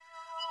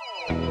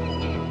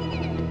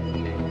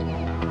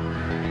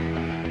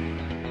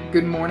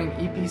Good morning,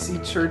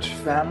 EPC Church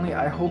family.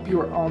 I hope you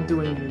are all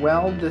doing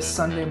well this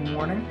Sunday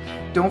morning.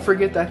 Don't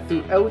forget that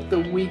throughout the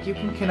week you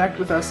can connect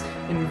with us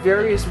in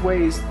various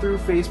ways through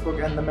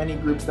Facebook and the many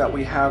groups that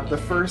we have. The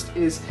first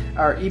is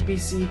our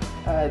EPC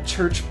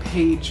Church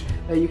page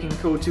that you can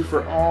go to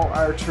for all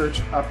our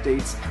church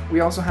updates. We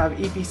also have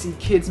EPC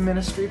Kids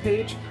Ministry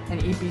page and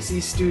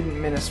EPC Student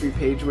Ministry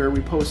page where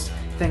we post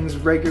things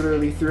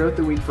regularly throughout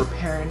the week for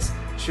parents,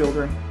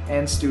 children,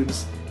 and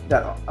students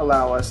that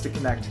allow us to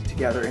connect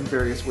together in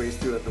various ways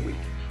throughout the week.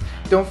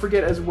 Don't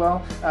forget as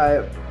well,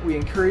 we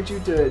encourage you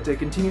to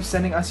continue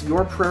sending us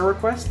your prayer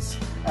requests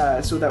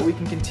so that we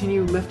can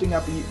continue lifting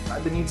up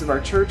the needs of our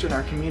church and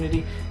our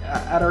community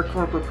at our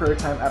corporate prayer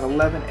time at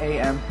 11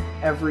 a.m.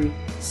 every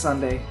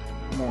Sunday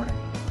morning.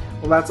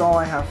 Well, that's all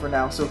I have for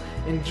now, so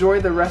enjoy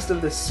the rest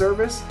of this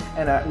service,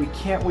 and we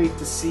can't wait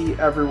to see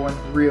everyone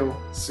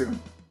real soon.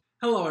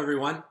 Hello,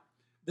 everyone.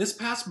 This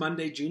past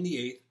Monday, June the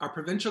 8th, our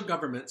provincial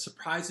government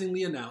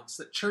surprisingly announced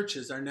that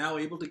churches are now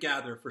able to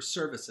gather for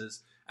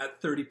services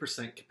at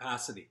 30%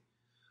 capacity.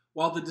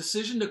 While the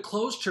decision to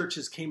close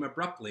churches came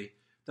abruptly,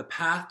 the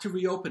path to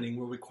reopening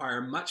will require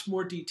much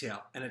more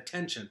detail and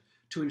attention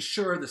to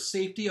ensure the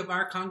safety of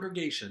our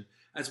congregation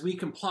as we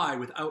comply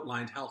with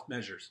outlined health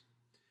measures.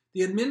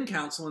 The Admin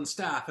Council and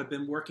staff have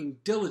been working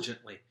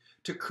diligently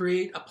to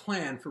create a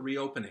plan for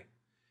reopening.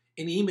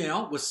 An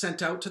email was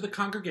sent out to the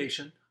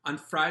congregation on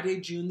Friday,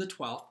 June the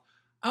 12th,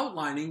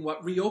 outlining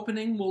what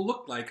reopening will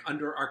look like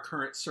under our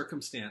current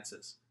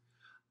circumstances.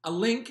 A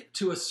link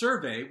to a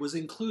survey was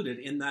included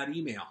in that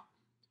email.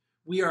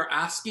 We are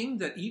asking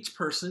that each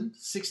person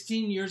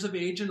 16 years of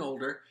age and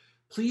older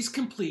please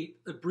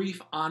complete the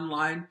brief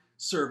online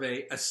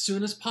survey as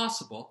soon as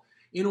possible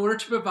in order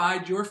to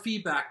provide your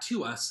feedback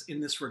to us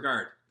in this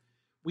regard.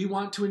 We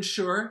want to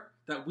ensure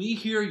that we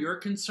hear your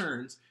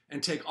concerns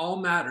and take all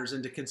matters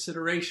into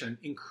consideration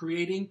in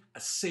creating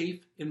a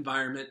safe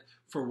environment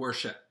for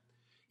worship.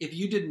 If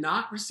you did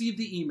not receive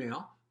the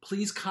email,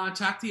 please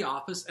contact the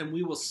office and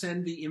we will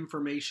send the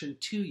information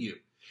to you.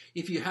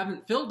 If you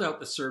haven't filled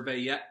out the survey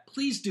yet,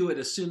 please do it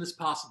as soon as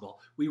possible.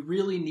 We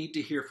really need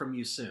to hear from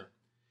you soon.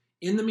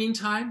 In the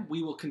meantime,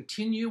 we will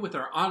continue with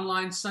our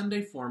online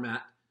Sunday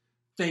format.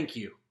 Thank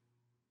you.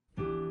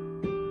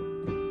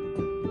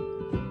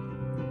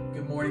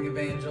 Good morning,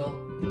 Evangel.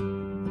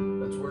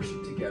 Let's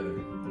worship together.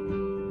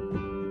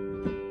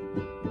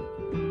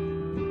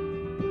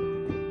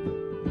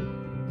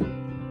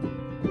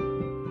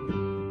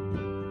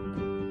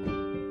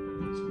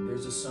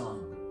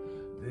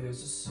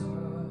 There's a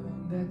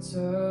song that's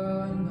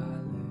on my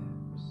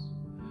lips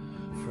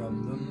from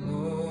the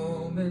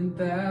moment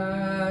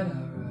that I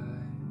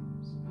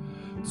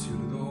rise to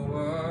the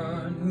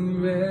one who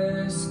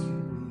rescued me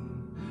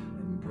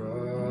and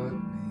brought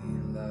me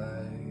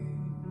life.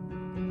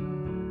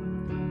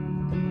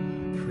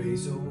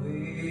 Praise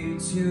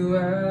awaits you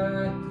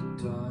at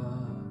the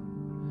dawn.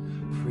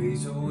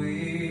 Praise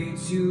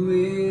awaits you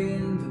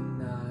in the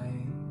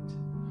night.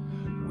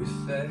 With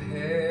the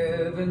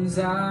heavens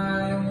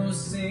I will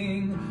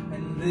sing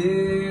and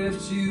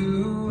lift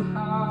you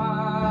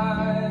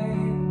high.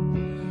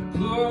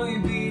 Glory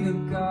be to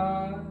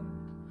God,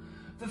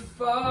 the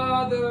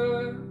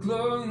Father.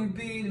 Glory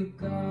be to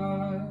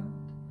God,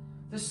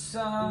 the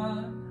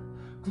Son.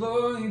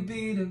 Glory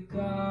be to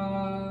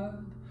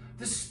God,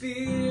 the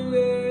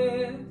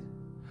Spirit.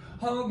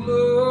 All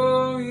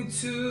glory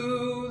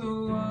to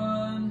the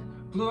one,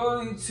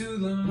 glory to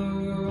the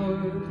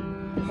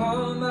Lord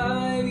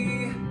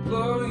Almighty.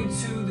 Glory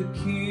to the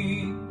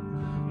King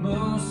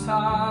Most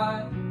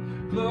High.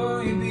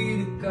 Glory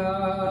be to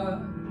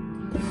God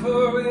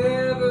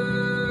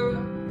forever.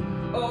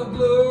 All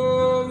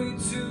glory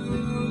to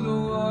the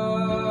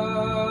one.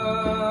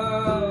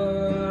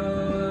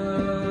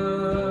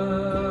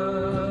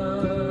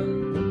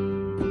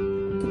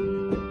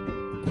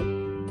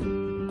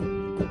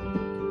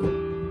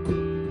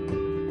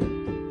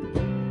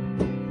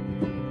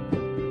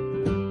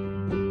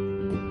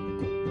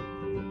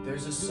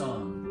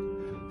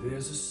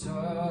 There's a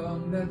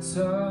song that's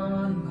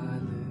on my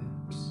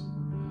lips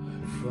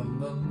from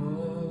the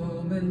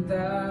moment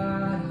that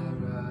I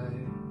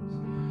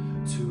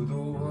rise to the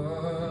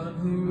one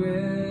who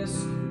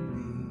rescued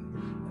me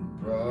and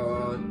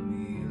brought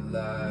me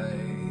life.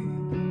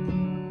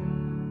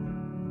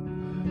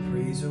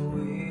 Praise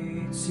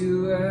awaits you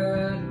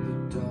at the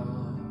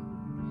dawn.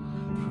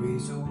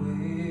 Praise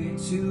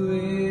awaits you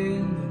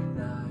in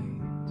the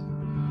night.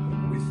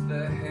 With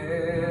the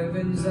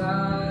heavens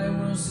I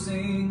will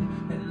sing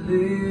and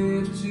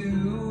lift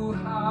you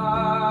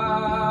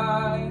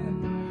high.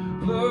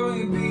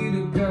 Glory be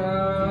to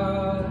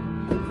God,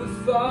 the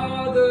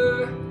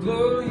Father.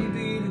 Glory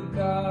be to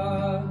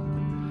God,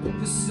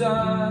 the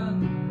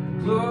Son.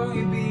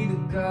 Glory be to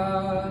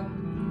God,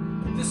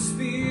 the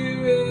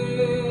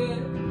Spirit.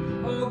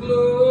 Oh,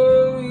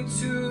 glory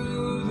to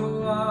the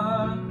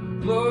one,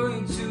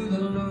 glory to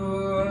the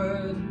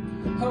Lord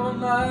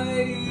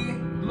Almighty.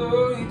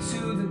 Glory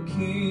to the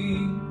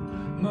King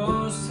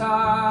Most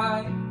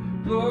High.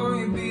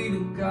 Glory be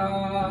to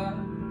God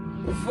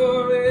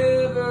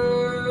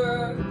forever.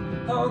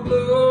 All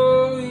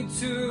glory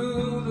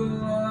to the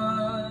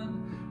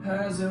one,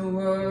 as it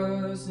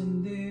was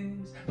and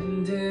is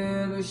and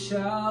ever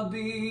shall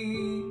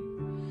be.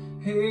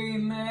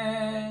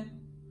 Amen.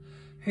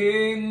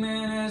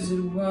 Amen, as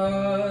it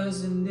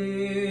was and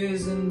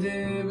is and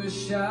ever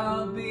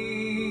shall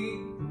be.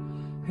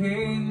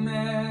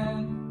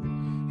 Amen.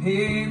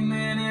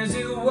 Amen, as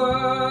it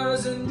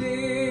was and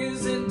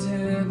is and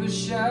ever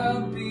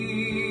shall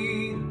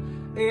be.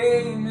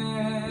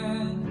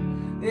 Amen.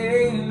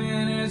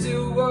 Amen, as it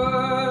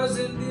was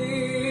and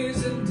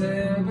is and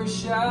ever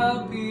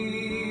shall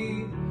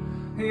be.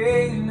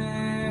 Amen.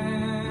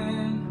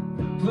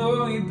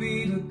 Glory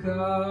be to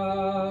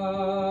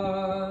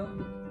God.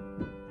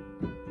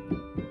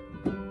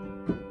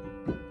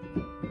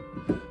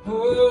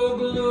 Oh,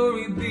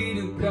 glory be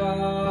to God.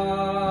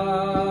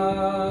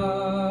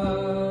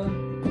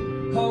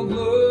 Oh,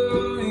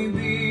 glory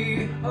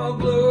be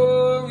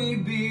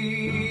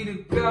to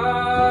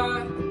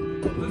God.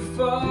 The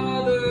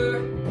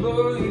Father,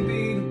 glory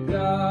be to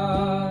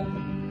God.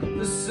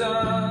 The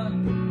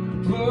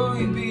Son,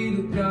 glory be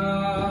to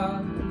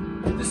God.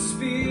 The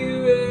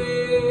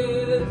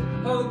Spirit,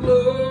 oh,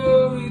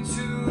 glory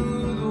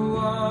to the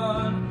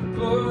one,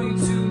 glory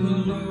to the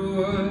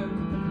Lord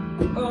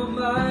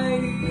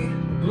Almighty,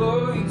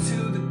 glory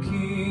to the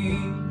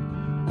King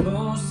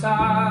Most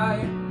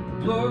High,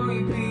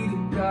 glory be to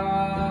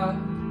God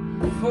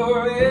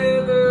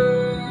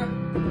forever.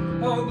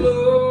 Oh,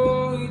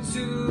 glory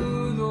to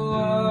the one.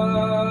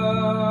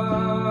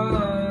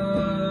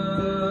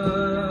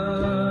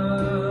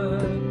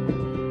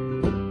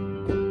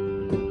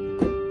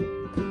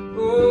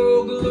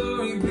 Oh,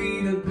 glory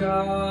be to God.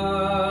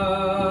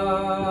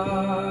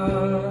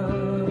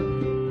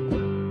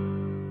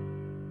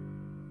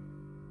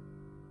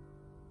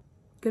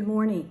 Good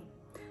morning.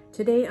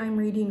 Today I'm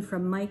reading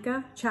from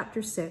Micah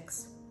chapter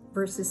 6,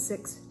 verses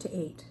 6 to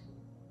 8.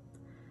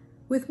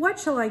 With what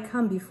shall I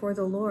come before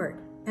the Lord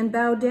and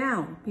bow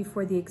down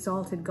before the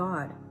exalted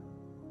God?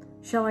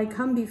 Shall I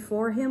come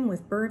before him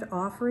with burnt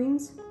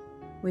offerings,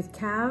 with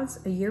calves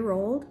a year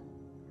old?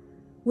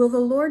 Will the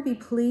Lord be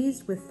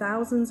pleased with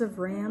thousands of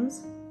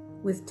rams,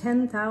 with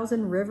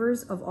 10,000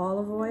 rivers of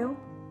olive oil?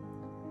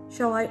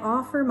 Shall I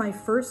offer my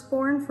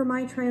firstborn for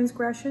my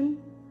transgression,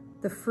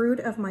 the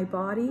fruit of my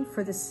body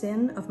for the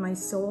sin of my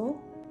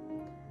soul?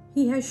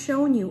 He has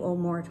shown you, O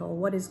mortal,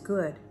 what is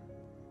good.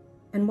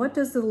 And what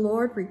does the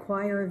Lord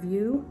require of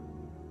you?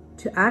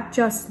 To act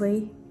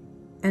justly,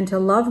 and to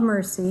love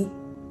mercy,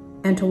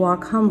 and to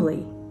walk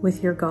humbly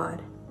with your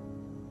God.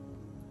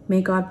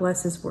 May God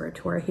bless his word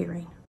to our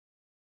hearing.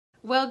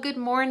 Well, good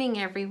morning,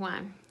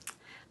 everyone.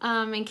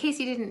 In case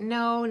you didn't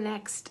know,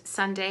 next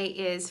Sunday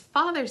is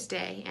Father's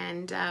Day,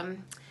 and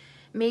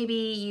maybe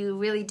you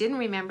really didn't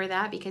remember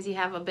that because you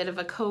have a bit of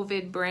a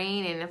COVID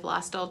brain and have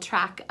lost all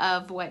track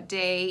of what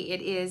day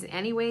it is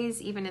anyways,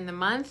 even in the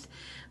month.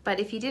 But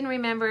if you didn't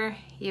remember,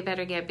 you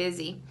better get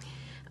busy.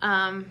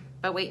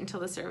 But wait until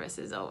the service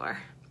is over.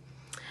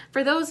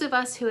 For those of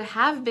us who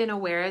have been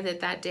aware that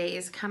that day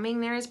is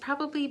coming, there has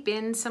probably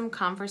been some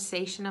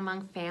conversation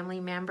among family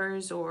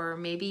members or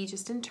maybe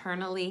just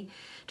internally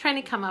trying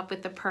to come up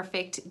with the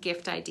perfect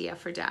gift idea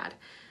for Dad.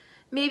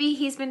 Maybe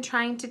he's been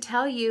trying to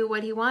tell you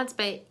what he wants,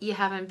 but you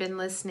haven't been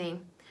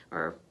listening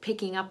or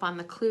picking up on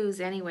the clues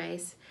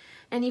anyways.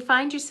 And you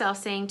find yourself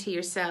saying to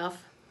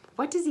yourself,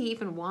 what does he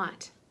even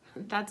want?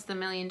 That's the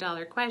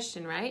million-dollar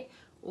question, right?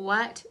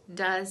 What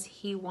does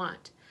he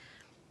want?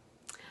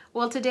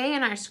 Well, today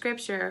in our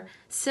scripture,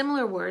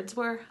 similar words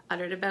were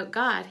uttered about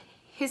God.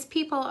 His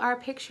people are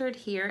pictured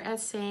here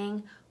as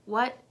saying,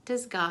 what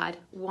does God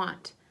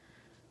want?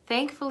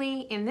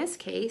 Thankfully, in this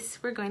case,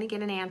 we're going to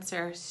get an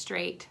answer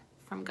straight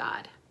from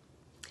God.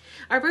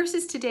 Our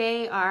verses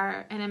today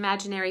are an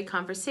imaginary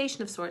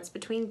conversation of sorts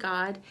between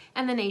God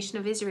and the nation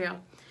of Israel,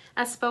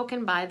 as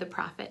spoken by the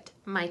prophet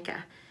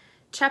Micah.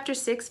 Chapter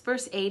 6,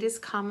 verse 8 is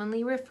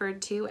commonly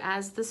referred to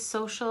as the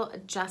social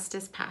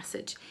justice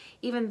passage,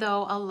 even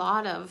though a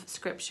lot of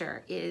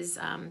scripture is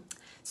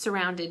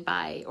surrounded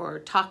by or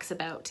talks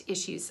about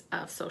issues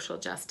of social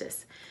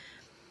justice.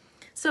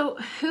 So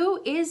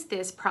who is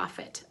this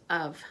prophet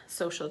of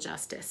social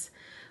justice?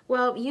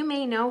 Well, you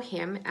may know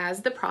him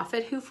as the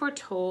prophet who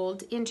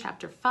foretold in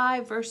chapter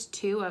 5, verse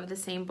 2 of the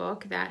same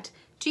book that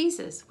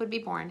Jesus would be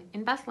born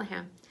in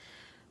Bethlehem.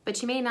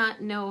 But you may not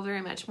know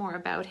very much more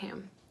about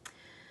him.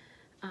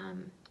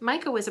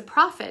 Micah was a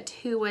prophet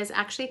who was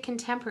actually a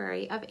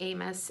contemporary of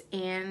Amos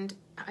and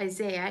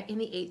Isaiah in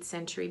the 8th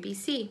century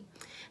BC.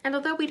 And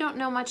although we don't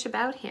know much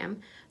about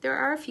him, there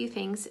are a few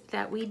things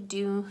that we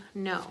do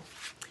know.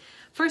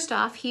 First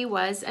off, he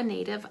was a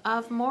native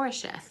of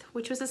Moresheth,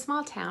 which was a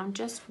small town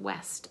just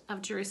west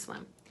of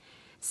Jerusalem.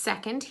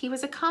 Second, he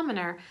was a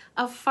commoner,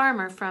 a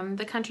farmer from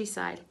the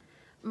countryside.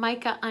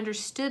 Micah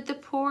understood the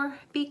poor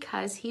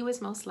because he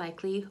was most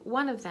likely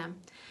one of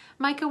them.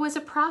 Micah was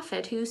a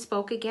prophet who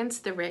spoke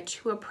against the rich,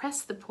 who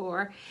oppressed the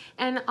poor,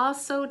 and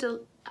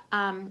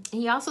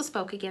he also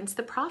spoke against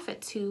the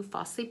prophets who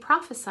falsely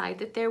prophesied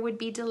that there would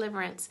be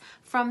deliverance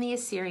from the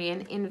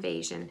Assyrian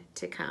invasion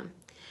to come.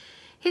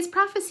 His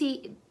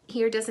prophecy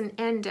here doesn't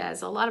end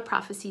as a lot of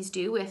prophecies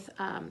do with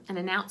an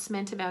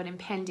announcement about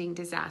impending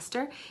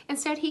disaster.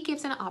 Instead, he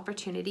gives an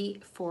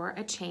opportunity for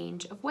a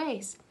change of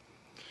ways.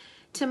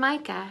 To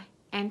Micah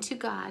and to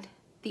God,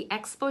 the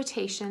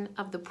exploitation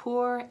of the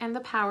poor and the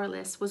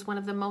powerless was one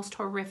of the most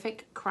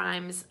horrific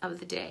crimes of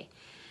the day.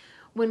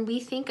 When we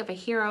think of a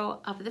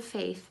hero of the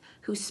faith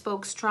who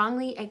spoke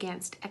strongly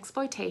against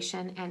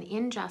exploitation and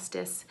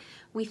injustice,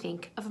 we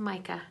think of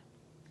Micah.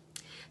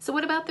 So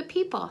what about the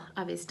people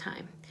of his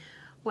time?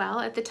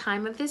 Well, at the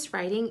time of this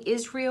writing,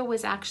 Israel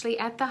was actually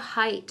at the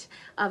height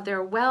of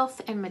their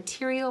wealth and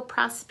material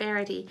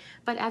prosperity,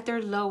 but at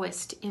their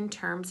lowest in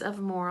terms of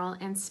moral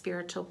and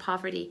spiritual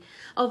poverty.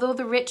 Although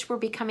the rich were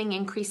becoming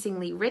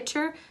increasingly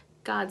richer,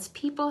 God's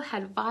people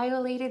had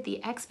violated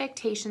the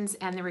expectations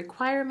and the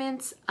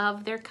requirements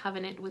of their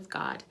covenant with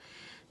God.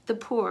 The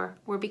poor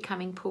were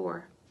becoming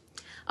poor.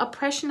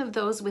 Oppression of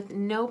those with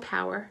no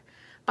power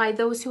by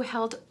those who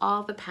held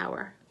all the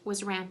power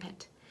was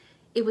rampant.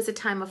 It was a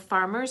time of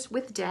farmers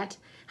with debt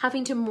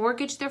having to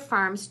mortgage their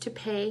farms to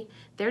pay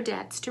their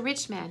debts to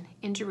rich men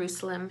in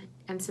Jerusalem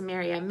and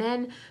Samaria,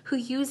 men who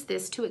used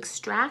this to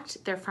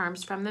extract their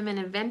farms from them and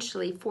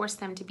eventually force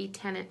them to be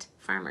tenant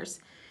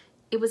farmers.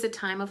 It was a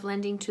time of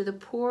lending to the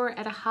poor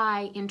at a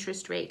high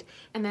interest rate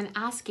and then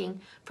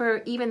asking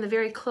for even the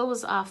very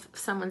clothes off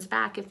someone's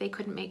back if they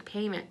couldn't make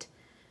payment.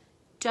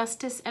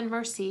 Justice and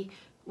mercy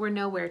were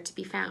nowhere to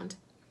be found.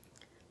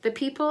 The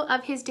people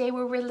of his day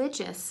were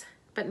religious,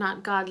 but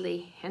not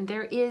godly, and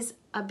there is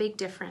a big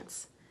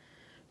difference.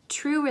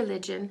 True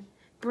religion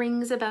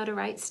brings about a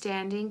right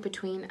standing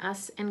between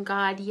us and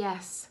God,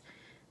 yes,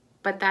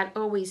 but that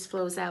always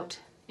flows out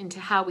into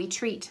how we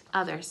treat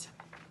others.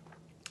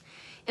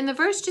 In the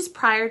verse just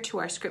prior to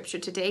our scripture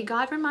today,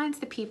 God reminds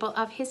the people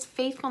of his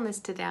faithfulness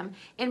to them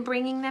in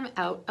bringing them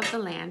out of the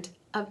land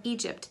of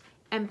Egypt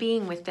and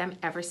being with them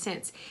ever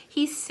since.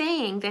 He's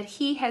saying that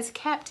he has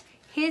kept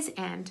his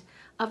end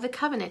of the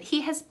covenant.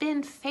 He has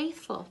been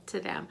faithful to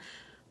them.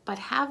 But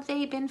have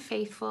they been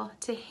faithful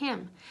to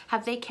him?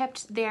 Have they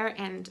kept their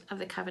end of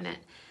the covenant?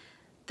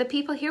 The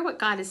people hear what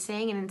God is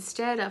saying, and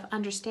instead of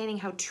understanding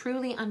how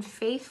truly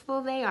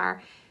unfaithful they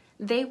are,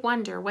 they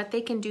wonder what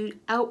they can do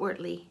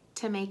outwardly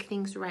to make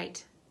things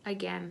right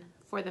again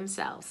for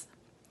themselves.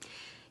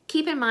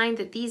 Keep in mind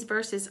that these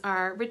verses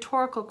are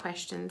rhetorical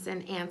questions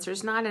and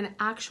answers, not an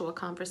actual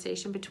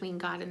conversation between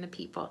God and the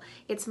people.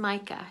 It's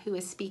Micah who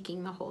is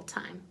speaking the whole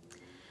time.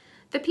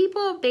 The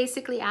people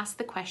basically ask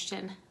the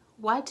question,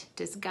 what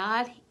does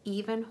God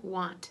even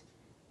want?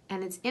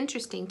 And it's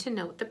interesting to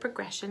note the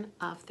progression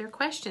of their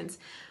questions.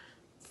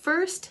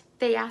 First,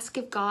 they ask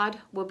if God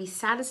will be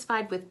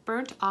satisfied with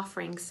burnt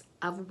offerings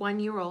of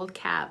 1-year-old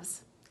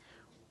calves.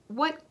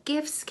 What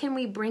gifts can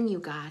we bring you,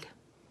 God?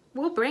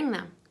 We'll bring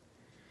them.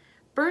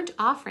 Burnt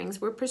offerings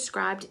were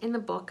prescribed in the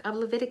book of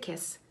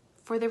Leviticus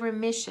for the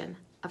remission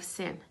of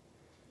sin.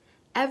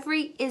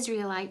 Every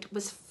Israelite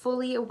was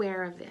fully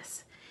aware of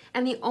this.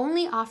 And the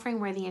only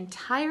offering where the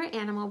entire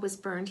animal was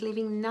burned,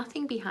 leaving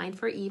nothing behind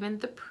for even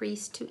the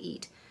priest to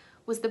eat,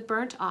 was the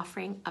burnt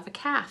offering of a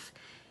calf.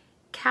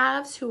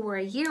 Calves who were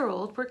a year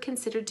old were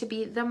considered to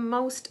be the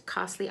most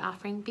costly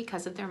offering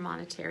because of their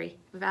monetary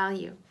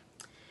value.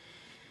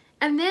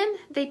 And then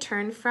they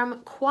turned from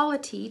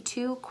quality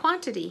to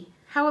quantity.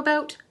 How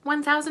about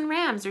 1,000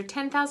 rams or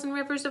 10,000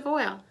 rivers of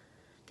oil?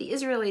 The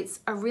Israelites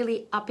are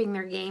really upping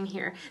their game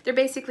here. They're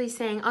basically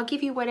saying, I'll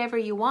give you whatever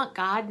you want,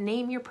 God,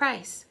 name your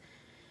price.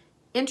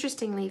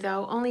 Interestingly,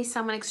 though, only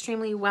someone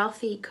extremely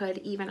wealthy could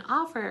even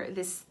offer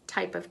this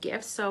type of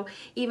gift. So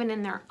even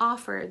in their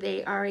offer,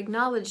 they are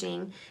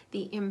acknowledging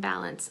the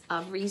imbalance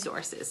of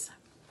resources.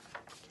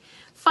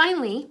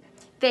 Finally,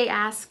 they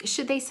ask,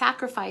 should they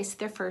sacrifice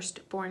their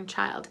firstborn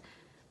child?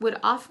 Would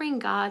offering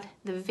God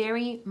the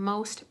very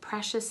most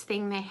precious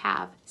thing they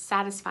have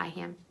satisfy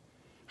him?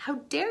 How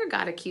dare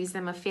God accuse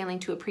them of failing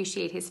to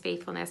appreciate his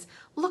faithfulness?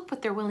 Look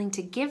what they're willing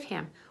to give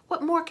him.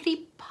 What more could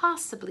he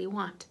possibly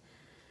want?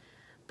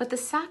 But the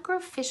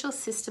sacrificial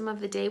system of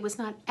the day was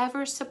not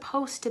ever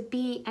supposed to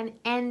be an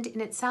end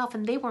in itself,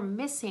 and they were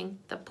missing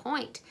the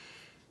point.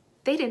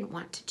 They didn't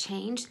want to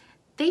change.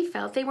 They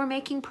felt they were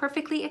making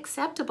perfectly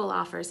acceptable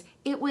offers.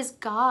 It was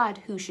God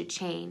who should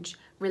change,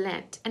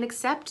 relent, and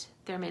accept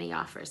their many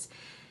offers.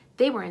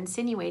 They were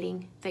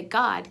insinuating that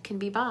God can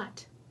be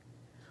bought.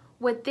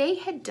 What they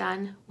had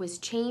done was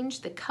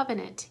change the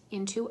covenant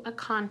into a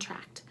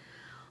contract.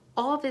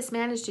 All this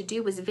managed to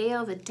do was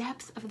veil the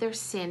depth of their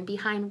sin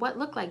behind what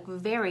looked like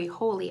very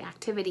holy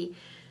activity.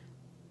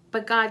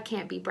 But God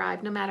can't be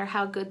bribed, no matter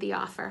how good the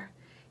offer.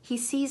 He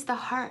sees the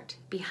heart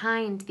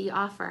behind the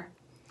offer.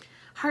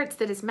 Hearts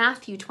that, as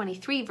Matthew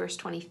 23, verse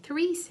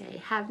 23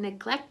 say, have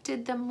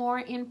neglected the more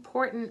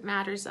important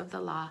matters of the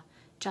law,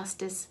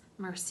 justice,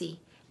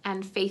 mercy,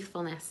 and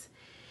faithfulness.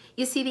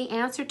 You see, the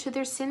answer to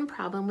their sin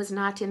problem was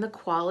not in the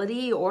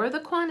quality or the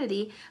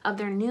quantity of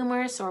their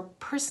numerous or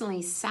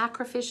personally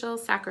sacrificial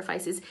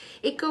sacrifices.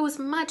 It goes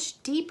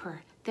much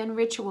deeper than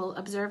ritual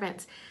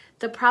observance.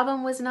 The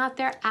problem was not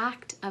their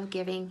act of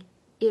giving,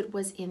 it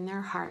was in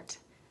their heart.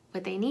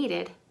 What they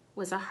needed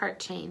was a heart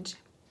change.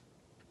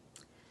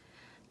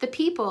 The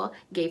people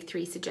gave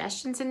 3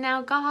 suggestions, and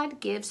now God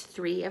gives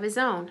 3 of his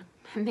own,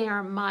 and they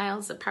are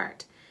miles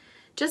apart.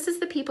 Just as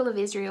the people of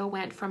Israel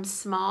went from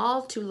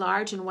small to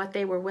large in what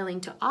they were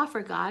willing to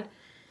offer God,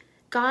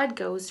 God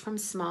goes from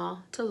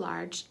small to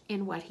large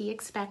in what he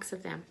expects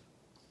of them.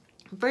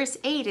 Verse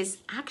 8 is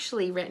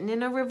actually written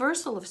in a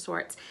reversal of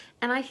sorts,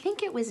 and I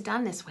think it was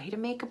done this way to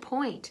make a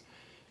point.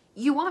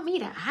 You want me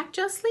to act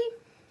justly?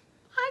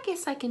 I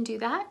guess I can do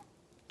that.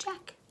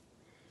 Check.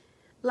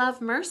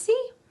 Love mercy?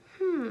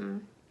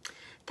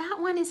 That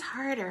one is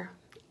harder.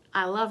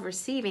 I love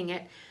receiving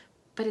it,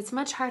 but it's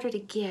much harder to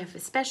give,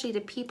 especially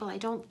to people I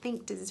don't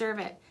think deserve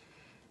it.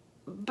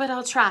 But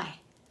I'll try.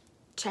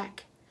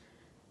 Check.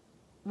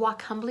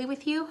 Walk humbly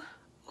with you?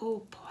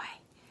 Oh boy.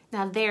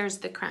 Now there's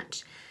the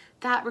crunch.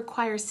 That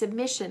requires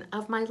submission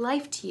of my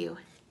life to you.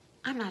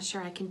 I'm not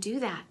sure I can do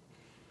that.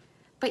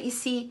 But you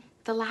see,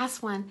 the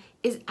last one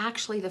is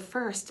actually the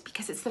first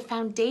because it's the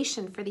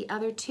foundation for the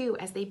other 2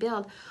 as they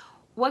build.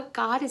 What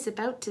God is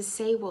about to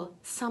say will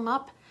sum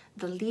up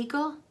the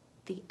legal,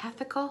 the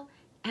ethical,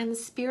 and the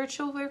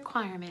spiritual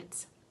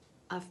requirements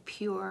of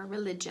pure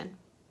religion.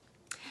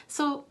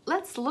 So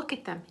let's look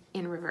at them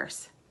in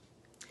reverse.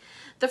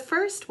 The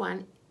first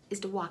one is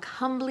to walk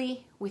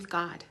humbly with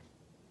God.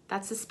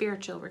 That's the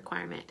spiritual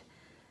requirement.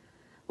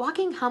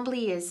 Walking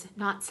humbly is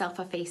not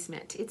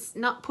self-effacement. It's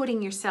not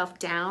putting yourself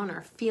down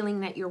or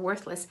feeling that you're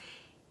worthless.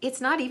 It's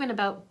not even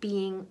about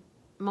being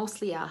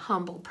mostly a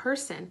humble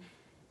person.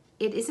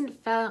 It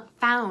isn't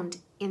found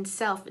in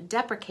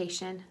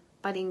self-deprecation,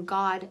 but in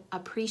God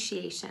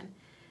appreciation.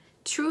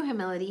 True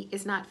humility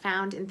is not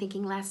found in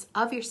thinking less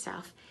of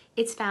yourself.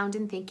 It's found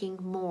in thinking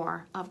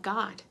more of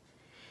God.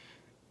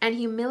 And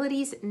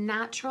humility's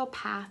natural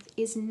path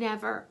is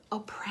never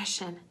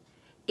oppression.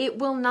 It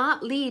will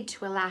not lead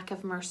to a lack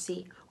of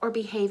mercy or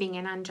behaving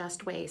in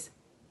unjust ways.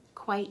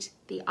 Quite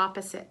the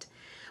opposite.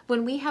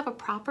 When we have a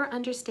proper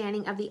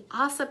understanding of the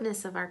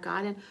awesomeness of our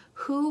God and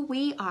who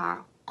we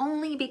are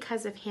only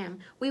because of him,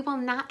 we will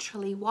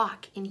naturally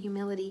walk in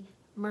humility,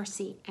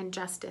 mercy, and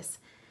justice.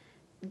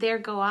 There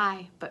go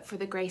I, but for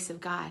the grace of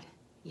God,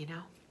 you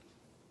know.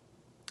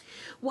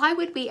 Why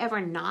would we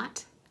ever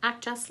not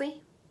act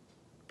justly?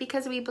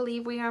 Because we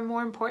believe we are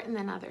more important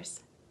than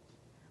others.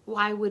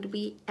 Why would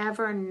we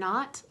ever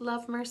not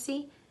love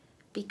mercy?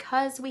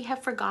 Because we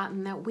have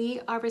forgotten that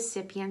we are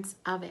recipients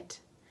of it.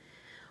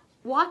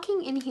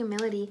 Walking in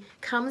humility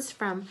comes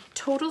from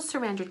total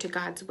surrender to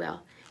God's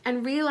will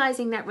and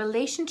realizing that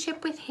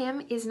relationship with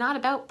him is not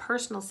about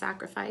personal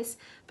sacrifice,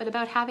 but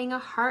about having a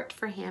heart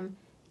for him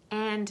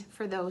and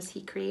for those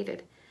he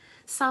created.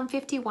 Psalm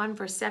 51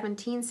 verse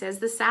 17 says,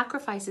 "The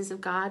sacrifices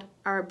of God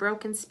are a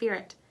broken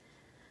spirit,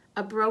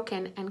 a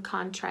broken and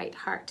contrite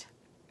heart."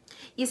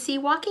 You see,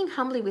 walking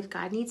humbly with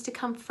God needs to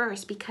come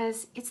first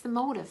because it's the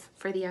motive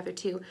for the other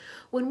 2.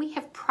 When we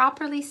have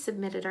properly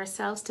submitted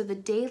ourselves to the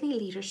daily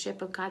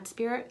leadership of God's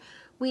Spirit,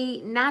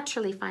 we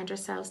naturally find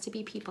ourselves to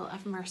be people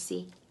of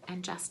mercy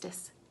and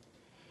justice.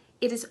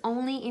 It is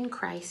only in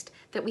Christ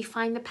that we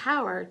find the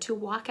power to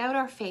walk out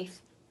our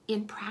faith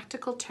in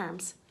practical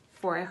terms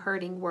for a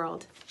hurting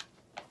world.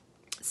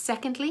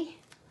 Secondly,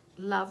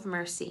 love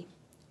mercy,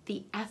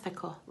 the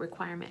ethical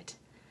requirement.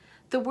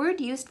 The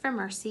word used for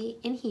mercy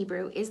in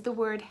Hebrew is the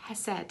word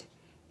hesed,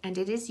 and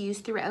it is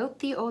used throughout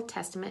the Old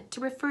Testament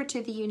to refer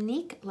to the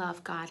unique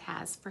love God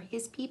has for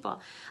his people,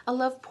 a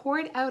love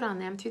poured out on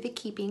them through the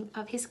keeping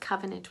of his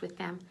covenant with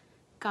them.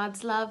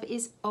 God's love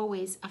is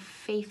always a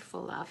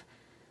faithful love.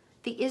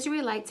 The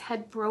Israelites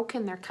had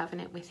broken their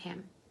covenant with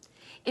him.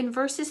 In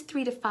verses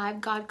 3 to 5,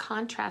 God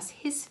contrasts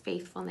his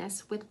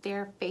faithfulness with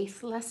their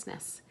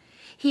faithlessness.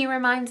 He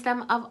reminds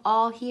them of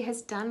all he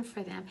has done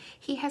for them.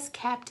 He has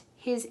kept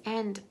his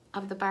end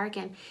of the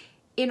bargain.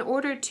 In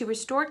order to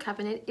restore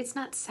covenant, it's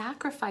not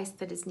sacrifice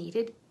that is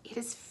needed, it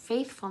is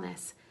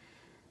faithfulness.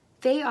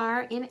 They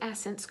are, in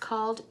essence,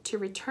 called to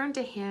return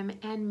to him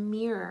and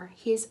mirror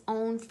his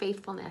own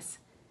faithfulness.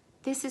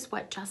 This is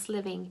what just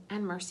living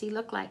and mercy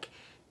look like.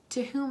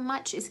 To whom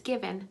much is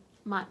given,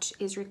 much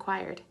is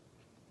required.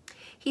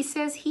 He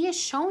says he has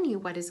shown you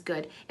what is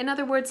good. In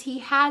other words, he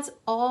has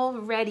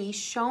already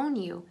shown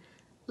you.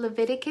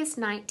 Leviticus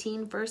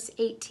 19 verse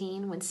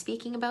 18, when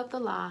speaking about the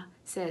law,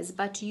 says,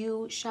 "But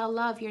you shall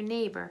love your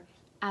neighbor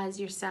as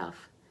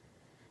yourself."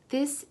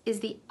 This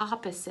is the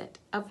opposite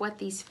of what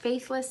these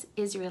faithless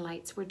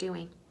Israelites were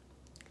doing.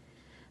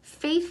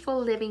 Faithful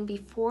living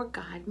before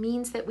God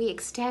means that we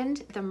extend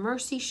the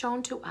mercy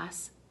shown to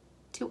us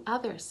to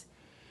others.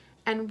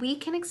 And we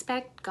can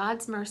expect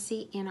God's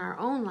mercy in our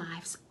own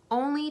lives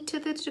only to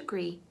the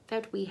degree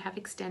that we have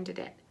extended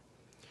it.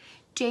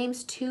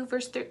 James 2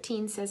 verse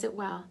 13 says it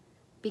well,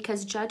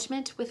 "Because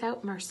judgment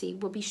without mercy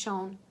will be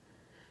shown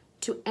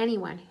to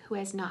anyone who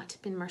has not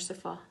been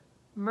merciful."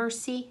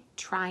 Mercy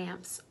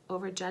triumphs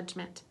over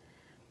judgment.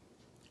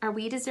 Are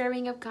we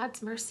deserving of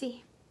God's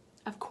mercy?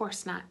 Of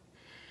course not.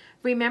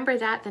 Remember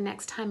that the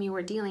next time you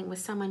are dealing with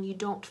someone you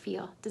don't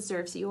feel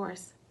deserves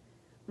yours.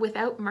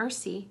 Without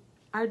mercy,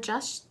 our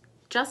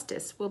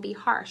justice will be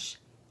harsh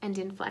and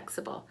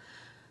inflexible.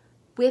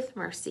 with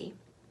mercy.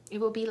 It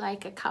will be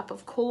like a cup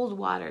of cold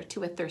water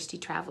to a thirsty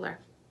traveler.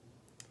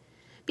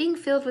 Being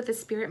filled with the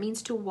Spirit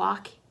means to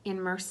walk in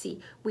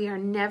mercy. We are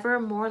never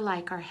more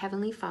like our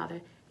Heavenly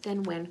Father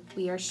than when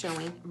we are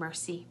showing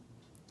mercy.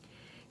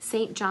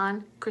 St.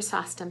 John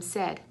Chrysostom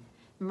said,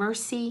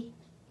 "Mercy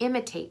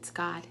imitates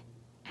God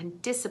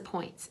and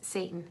disappoints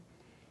Satan."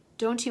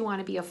 Don't you want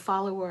to be a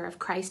follower of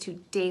Christ who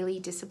daily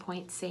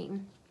disappoints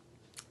Satan?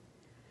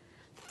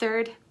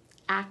 Third,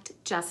 act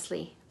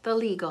justly, the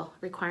legal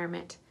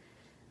requirement.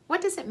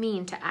 What does it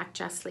mean to act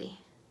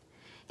justly?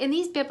 In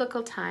these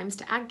biblical times,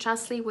 to act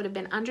justly would have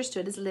been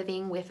understood as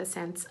living with a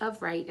sense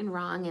of right and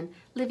wrong and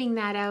living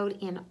that out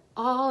in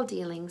all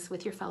dealings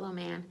with your fellow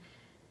man.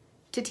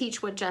 To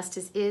teach what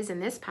justice is in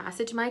this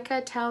passage,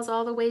 Micah tells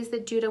all the ways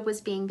that Judah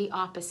was being the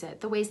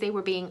opposite, the ways they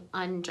were being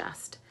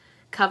unjust,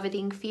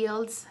 coveting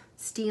fields,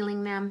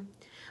 stealing them,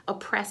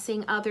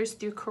 oppressing others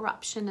through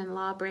corruption and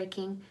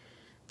law-breaking,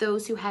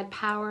 those who had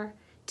power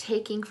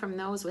taking from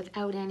those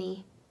without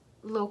any,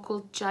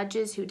 local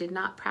judges who did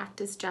not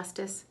practice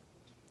justice,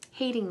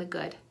 hating the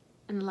good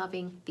and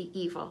loving the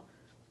evil.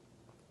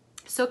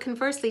 So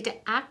conversely,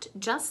 to act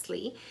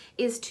justly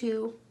is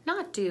to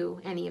not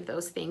do any of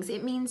those things.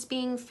 It means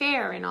being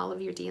fair in all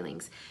of your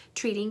dealings,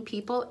 treating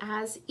people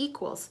as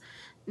equals,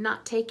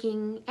 not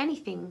taking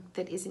anything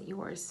that isn't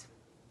yours,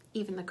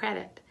 even the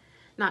credit,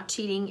 not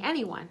cheating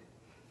anyone,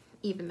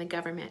 even the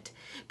government,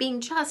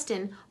 being just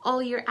in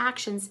all your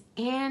actions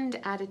and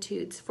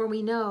attitudes, for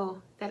we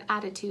know that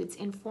attitudes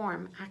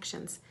inform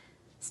actions,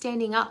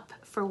 standing up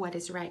for what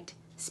is right,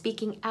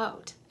 speaking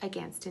out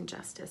against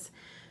injustice.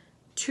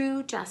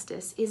 True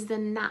justice is the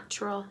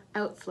natural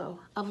outflow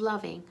of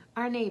loving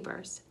our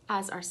neighbors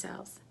as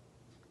ourselves.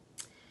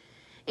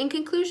 In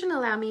conclusion,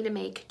 allow me to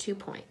make 2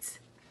 points.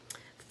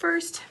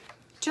 First,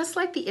 just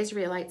like the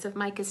Israelites of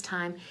Micah's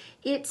time,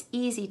 it's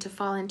easy to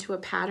fall into a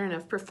pattern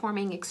of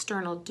performing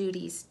external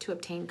duties to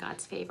obtain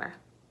God's favor.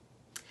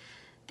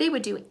 They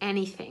would do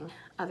anything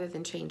other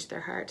than change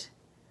their heart.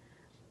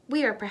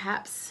 We are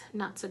perhaps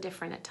not so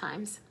different at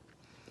times.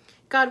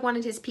 God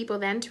wanted his people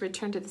then to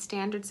return to the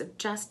standards of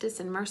justice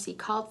and mercy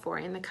called for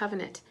in the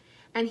covenant,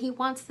 and he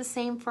wants the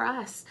same for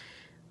us.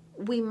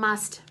 We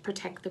must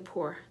protect the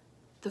poor,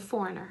 the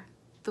foreigner,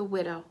 the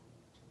widow,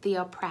 the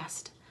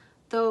oppressed,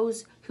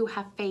 those who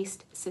have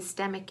faced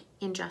systemic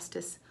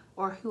injustice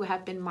or who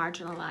have been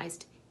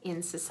marginalized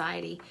in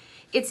society.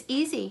 It's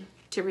easy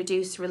to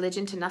reduce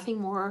religion to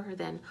nothing more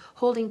than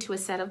holding to a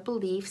set of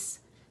beliefs,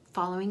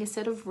 following a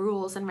set of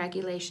rules and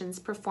regulations,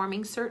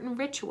 performing certain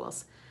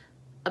rituals,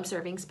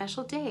 observing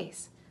special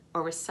days,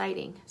 or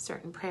reciting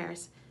certain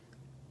prayers.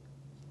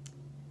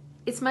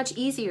 It's much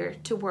easier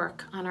to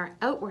work on our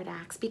outward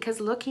acts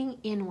because looking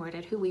inward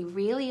at who we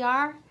really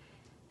are,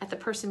 at the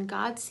person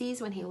God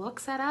sees when he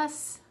looks at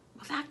us,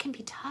 well, that can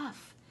be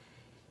tough.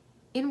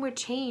 Inward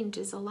change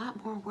is a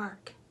lot more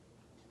work.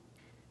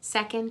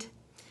 Second,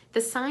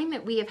 the sign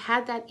that we have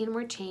had that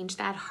inward change,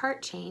 that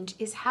heart change,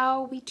 is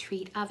how we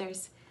treat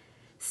others.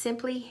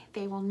 Simply,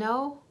 they will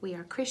know we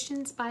are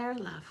Christians by our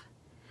love,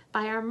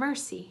 by our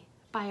mercy,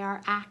 by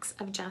our acts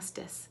of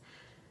justice.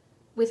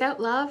 Without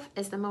love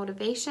as the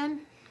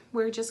motivation,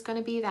 we're just going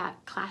to be that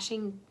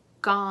clashing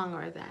gong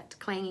or that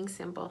clanging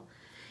cymbal.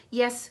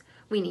 Yes,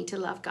 we need to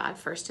love God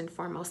first and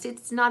foremost.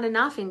 It's not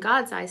enough in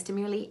God's eyes to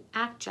merely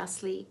act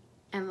justly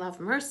and love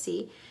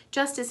mercy.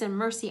 Justice and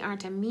mercy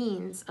aren't a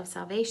means of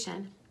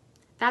salvation.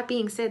 That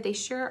being said, they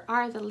sure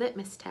are the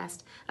litmus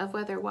test of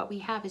whether what we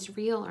have is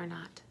real or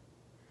not.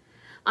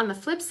 On the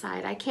flip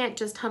side, I can't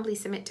just humbly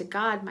submit to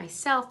God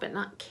myself but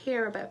not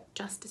care about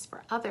justice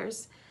for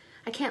others.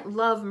 I can't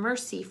love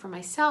mercy for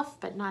myself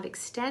but not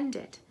extend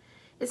it.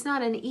 It's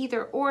not an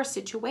either-or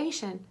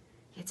situation.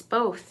 It's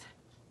both.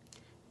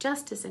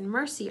 Justice and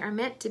mercy are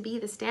meant to be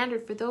the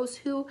standard for those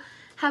who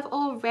have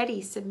already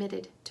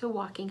submitted to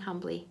walking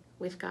humbly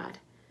with God.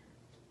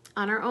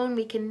 On our own,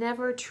 we can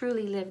never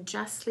truly live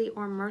justly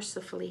or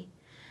mercifully.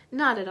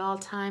 Not at all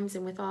times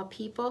and with all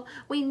people.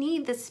 We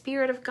need the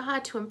Spirit of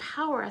God to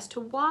empower us to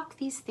walk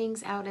these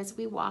things out as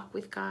we walk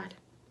with God.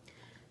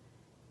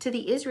 To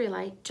the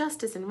Israelite,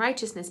 justice and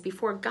righteousness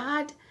before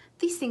God,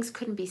 these things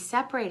couldn't be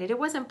separated. It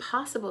wasn't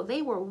possible.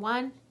 They were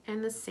one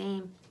and the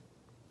same.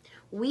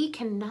 We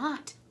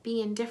cannot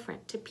be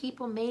indifferent to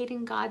people made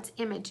in God's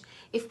image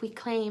if we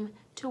claim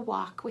to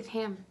walk with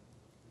him.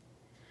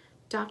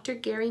 Dr.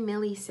 Gary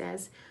Milley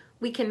says,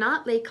 we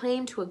cannot lay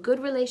claim to a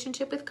good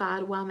relationship with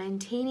God while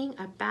maintaining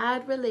a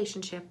bad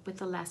relationship with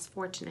the less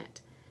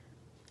fortunate.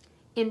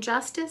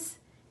 Injustice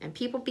and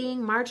people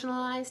being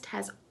marginalized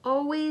has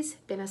always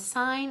been a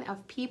sign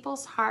of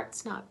people's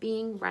hearts not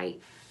being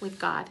right with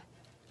God.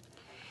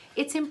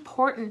 It's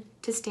important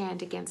to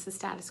stand against the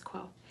status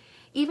quo.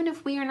 Even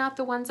if we are not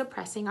the ones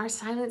oppressing, our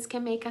silence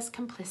can make us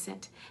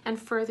complicit and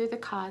further the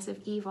cause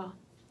of evil.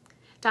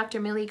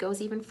 Dr. Milley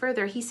goes even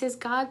further. He says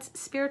God's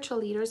spiritual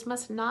leaders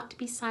must not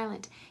be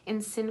silent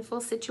in sinful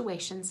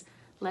situations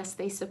lest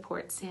they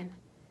support sin.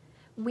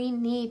 We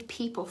need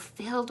people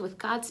filled with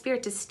God's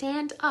Spirit to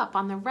stand up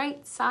on the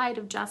right side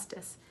of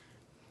justice.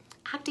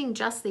 Acting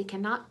justly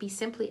cannot be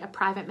simply a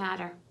private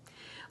matter.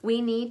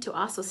 We need to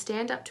also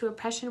stand up to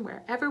oppression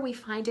wherever we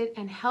find it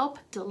and help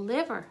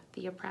deliver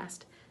the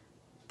oppressed.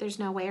 There's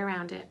no way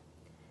around it.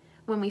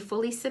 When we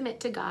fully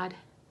submit to God,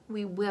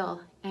 we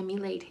will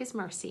emulate his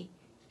mercy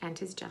and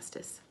his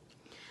justice.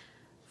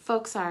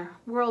 Folks, our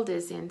world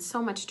is in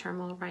so much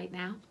turmoil right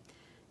now.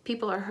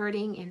 People are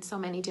hurting in so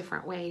many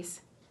different ways.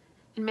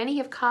 And many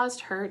have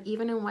caused hurt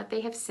even in what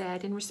they have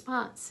said in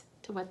response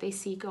to what they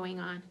see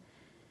going on.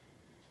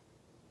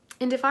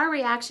 And if our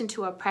reaction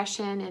to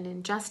oppression and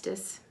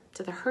injustice,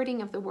 to the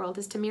hurting of the world,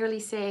 is to merely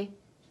say,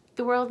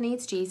 the world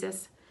needs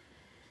Jesus,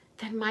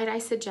 then might I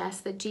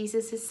suggest that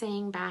Jesus is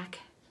saying back,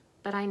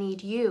 but I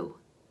need you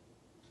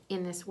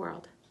in this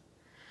world.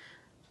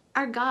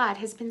 Our God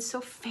has been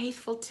so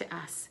faithful to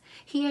us.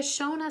 He has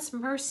shown us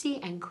mercy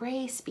and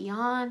grace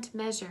beyond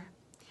measure.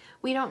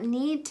 We don't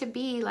need to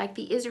be like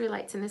the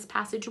Israelites in this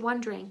passage,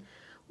 wondering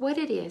what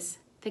it is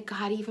that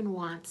God even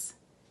wants.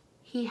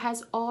 He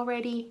has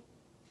already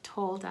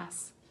told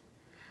us.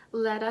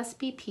 Let us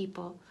be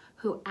people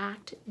who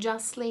act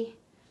justly,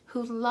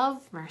 who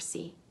love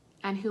mercy,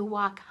 and who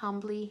walk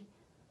humbly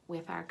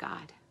with our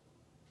God.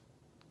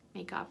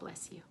 May God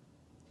bless you.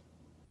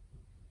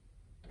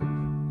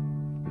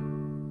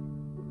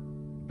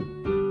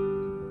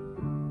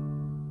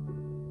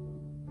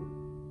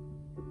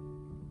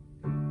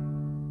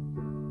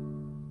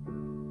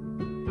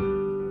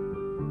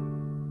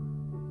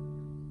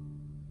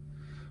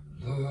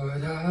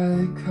 Lord,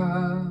 I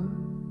come,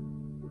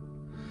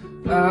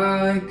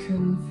 I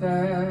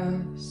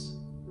confess,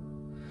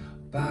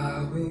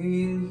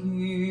 bowing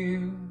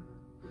here,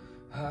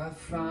 I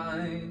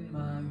find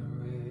my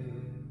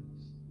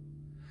rest.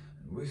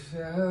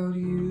 Without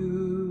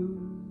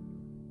you,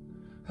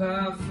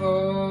 I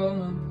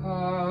fall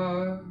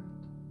apart.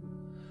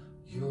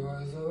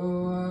 You're the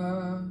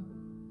one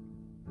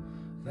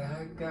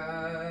that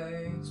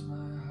guides my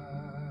heart.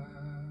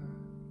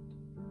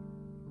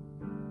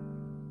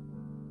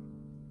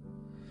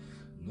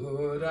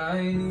 Lord,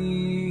 I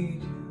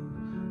need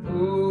you,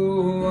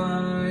 oh,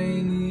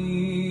 I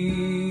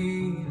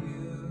need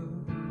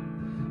you.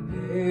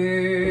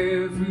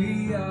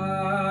 Every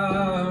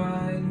hour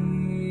I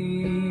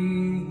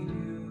need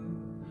you,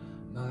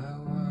 my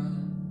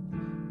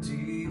one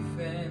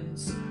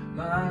defense,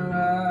 my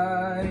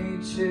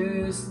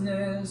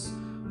righteousness,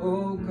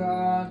 oh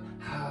God,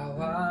 how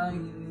I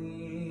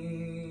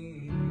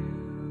need you.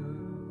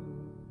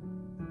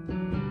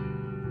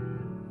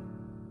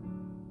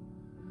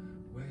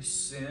 Where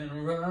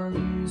sin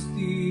runs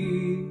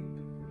deep,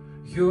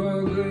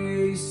 your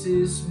grace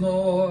is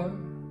more.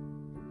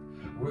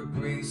 Where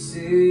grace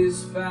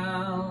is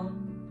found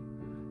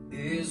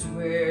is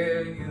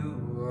where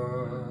you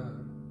are.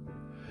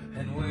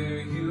 And where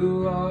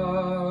you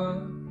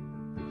are,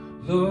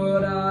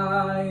 Lord,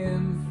 I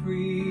am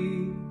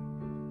free.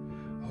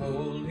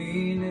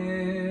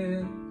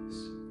 Holiness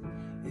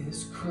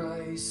is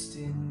Christ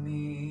in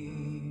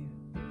me.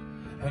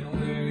 And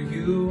where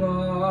you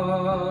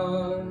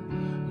are,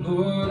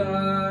 Lord,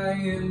 I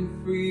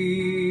am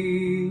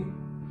free.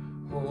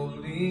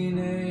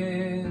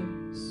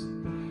 Holiness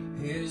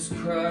is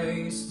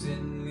Christ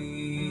in me.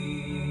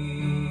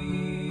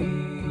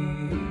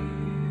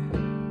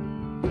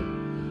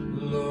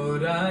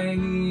 Lord, I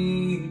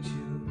need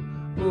you,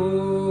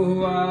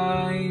 oh,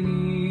 I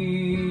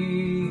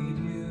need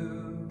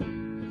you.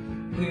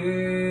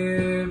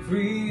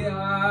 Every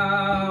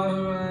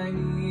hour I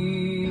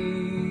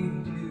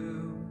need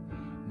you,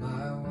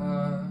 my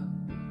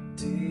one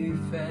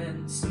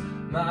defense,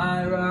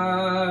 my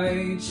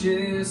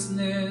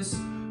righteousness,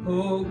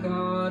 oh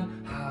God,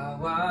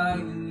 how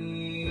I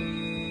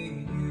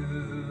need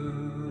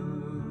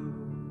you.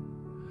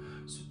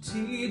 So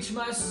teach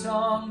my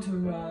song to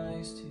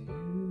rise to you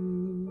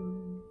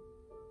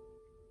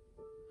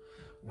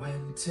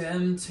when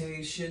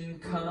temptation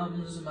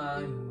comes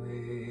my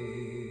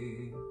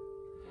way,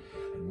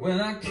 and when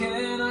I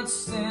cannot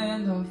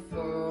stand, I'll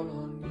fall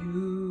on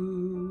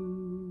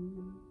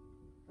you.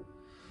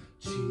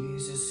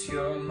 Jesus,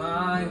 you're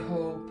my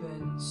hope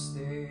and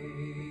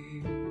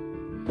stay.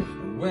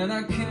 When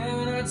I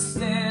cannot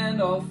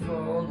stand, I'll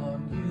fall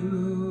on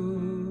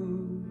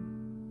you.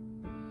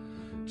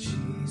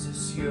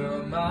 Jesus,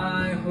 you're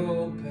my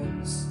hope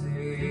and stay.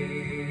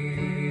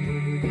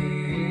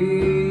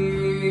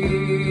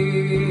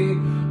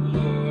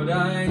 Lord,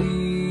 I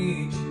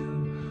need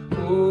you,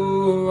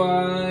 oh,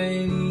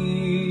 I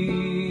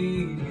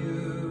need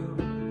you.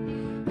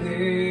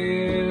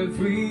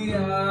 Every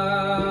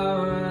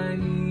hour I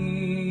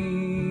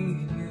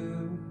need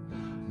you,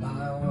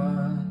 my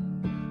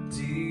one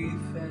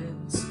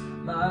defense,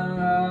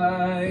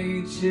 my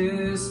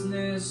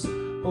righteousness,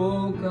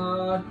 oh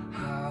God,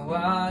 how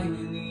I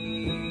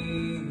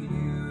need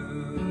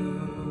you.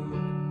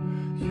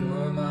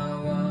 You're my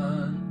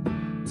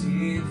one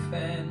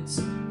defense,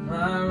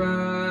 my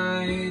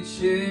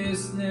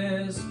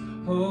righteousness,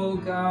 oh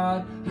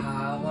God,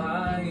 how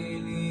I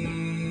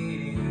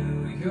need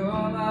you.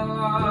 You're my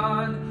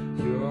one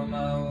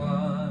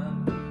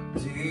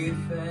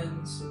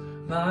defense,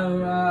 my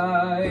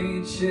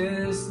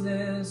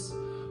righteousness.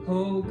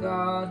 Oh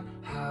God,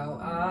 how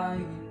I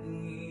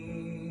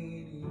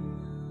need you.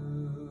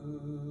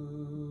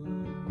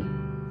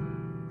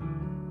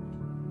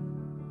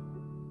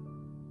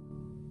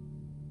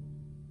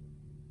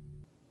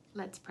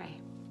 Let's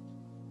pray.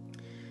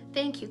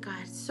 Thank you,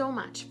 God, so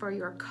much for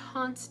your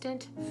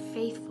constant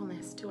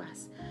faithfulness to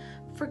us.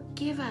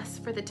 Forgive us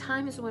for the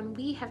times when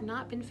we have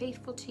not been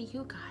faithful to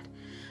you, God.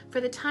 For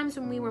the times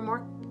when we were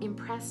more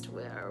impressed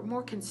with, or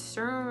more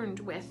concerned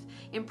with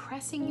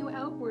impressing you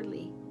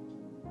outwardly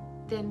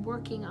than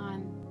working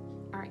on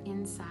our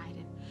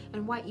inside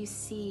and what you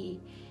see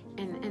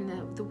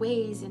and the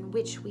ways in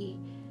which we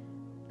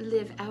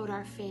live out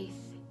our faith,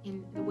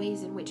 in the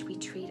ways in which we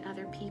treat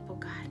other people,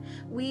 God.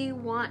 We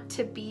want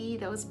to be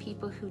those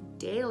people who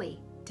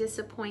daily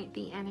disappoint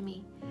the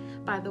enemy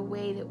by the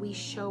way that we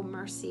show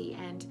mercy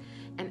and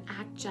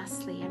act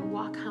justly and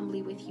walk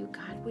humbly with you,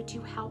 God. Would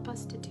you help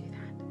us to do that?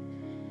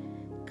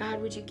 God,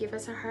 would you give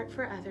us a heart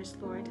for others,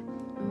 Lord?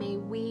 May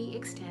we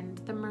extend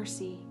the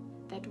mercy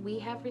that we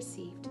have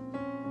received.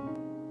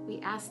 We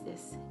ask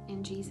this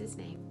in Jesus'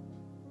 name.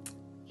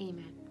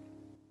 Amen.